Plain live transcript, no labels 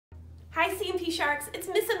Hi CMP Sharks, it's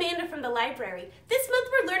Miss Amanda from the library. This month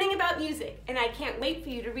we're learning about music, and I can't wait for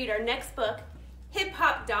you to read our next book, Hip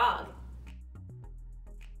Hop Dog.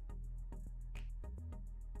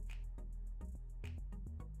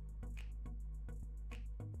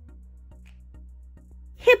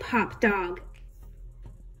 Hip Hop Dog.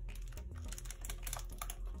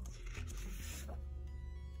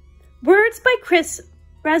 Words by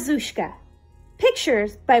Raschka.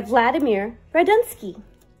 Pictures by Vladimir Radunsky.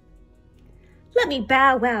 Let me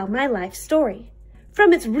bow wow my life story.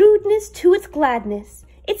 From its rudeness to its gladness,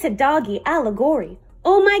 it's a doggy allegory.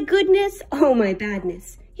 Oh my goodness, oh my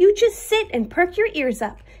badness. You just sit and perk your ears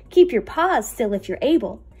up. Keep your paws still if you're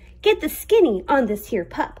able. Get the skinny on this here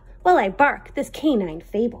pup while I bark this canine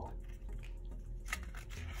fable.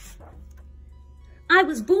 I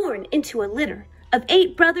was born into a litter of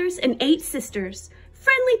 8 brothers and 8 sisters.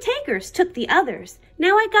 Friendly takers took the others.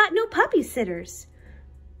 Now I got no puppy sitters.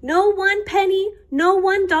 No 1 penny, no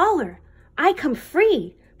 $1. I come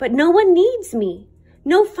free, but no one needs me.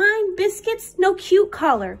 No fine biscuits, no cute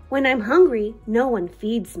collar. When I'm hungry, no one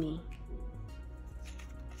feeds me.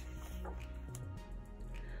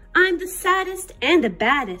 I'm the saddest and the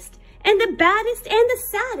baddest, and the baddest and the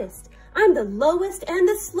saddest. I'm the lowest and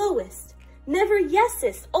the slowest. Never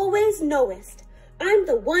yesest, always knowest. I'm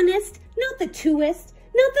the 1est, not the 2est,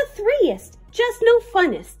 not the 3est, just no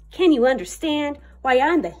funnest. Can you understand why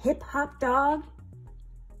I'm the hip-hop dog?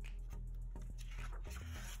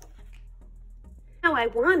 Now I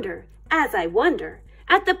wander, as I wonder,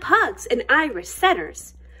 at the pugs and Irish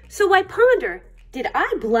setters. So I ponder, did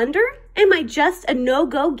I blunder? Am I just a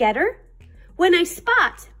no-go getter? When I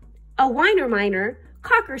spot a whiner miner,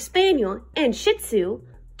 cocker spaniel, and shih tzu,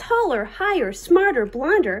 taller, higher, smarter,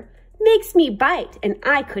 blonder, makes me bite and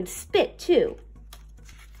I could spit too.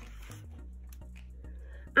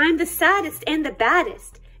 I'm the saddest and the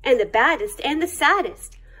baddest, and the baddest and the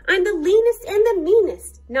saddest. I'm the leanest and the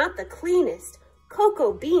meanest, not the cleanest,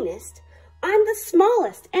 cocoa beanest. I'm the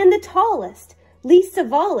smallest and the tallest, least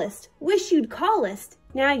of allest, wish you'd callest.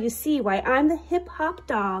 Now you see why I'm the hip-hop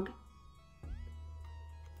dog.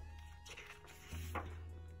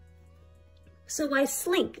 So I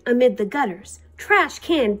slink amid the gutters, trash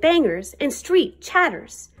can bangers, and street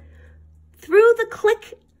chatters. Through the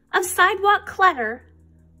click of sidewalk clatter,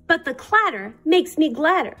 but the clatter makes me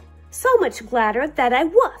gladder, so much gladder that I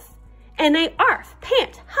woof, and I arf,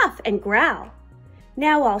 pant, huff, and growl.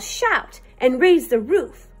 Now I'll shout and raise the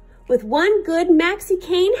roof with one good maxi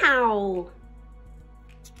cane howl.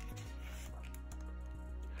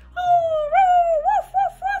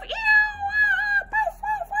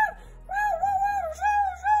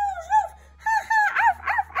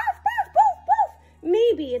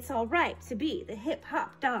 Maybe it's all right to be the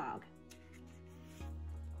hip-hop dog.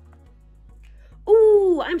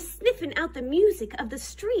 Ooh, I'm sniffing out the music of the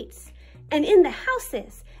streets and in the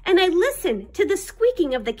houses, and I listen to the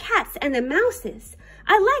squeaking of the cats and the mouses.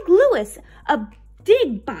 I like Lewis, a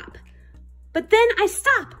dig bop, but then I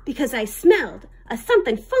stop because I smelled a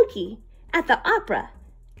something funky at the opera.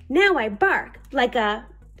 Now I bark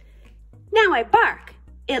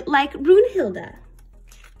it like Brunhilde.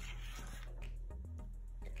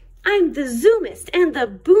 I'm the zoom-est and the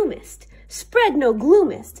boom-est, spread no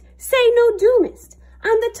gloom-est, say no doom-est.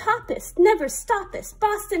 I'm the top-est, never stop-est,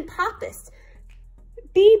 Boston Pop-est,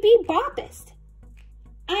 bop-est.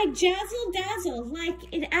 I jazzle dazzle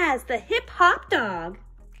like it as the hip-hop dog.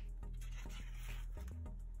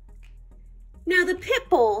 Now the pit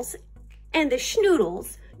bulls and the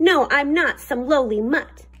schnoodles, no, I'm not some lowly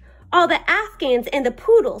mutt. All the Afghans and the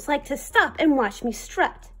poodles like to stop and watch me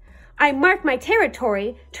strut. I mark my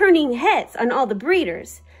territory, turning heads on all the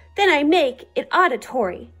breeders. Then I make it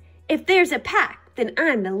auditory. If there's a pack, then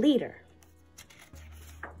I'm the leader.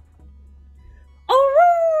 Oh,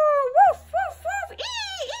 woof, woof, woof, ee,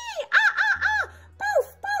 ee, ah, ah, ah,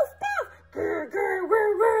 boof, boof, boof, grr, grr,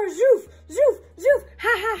 whir, whir, zoof, zoof, zoof,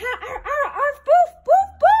 ha, ha, ha, ar, ar, arf, boof, boof,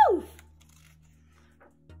 boof.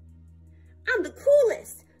 I'm the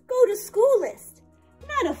coolest, go to schoolist.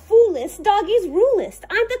 Not a foolist, doggy's rulist.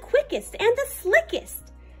 I'm the quickest and the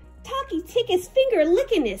slickest. Talky tickest, finger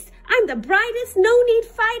lickinest. I'm the brightest, no need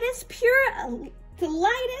fightest, pure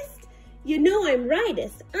delightest. You know I'm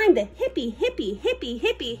rightest. I'm the hippie, hippie, hippie,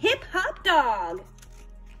 hippie, hip hop dog.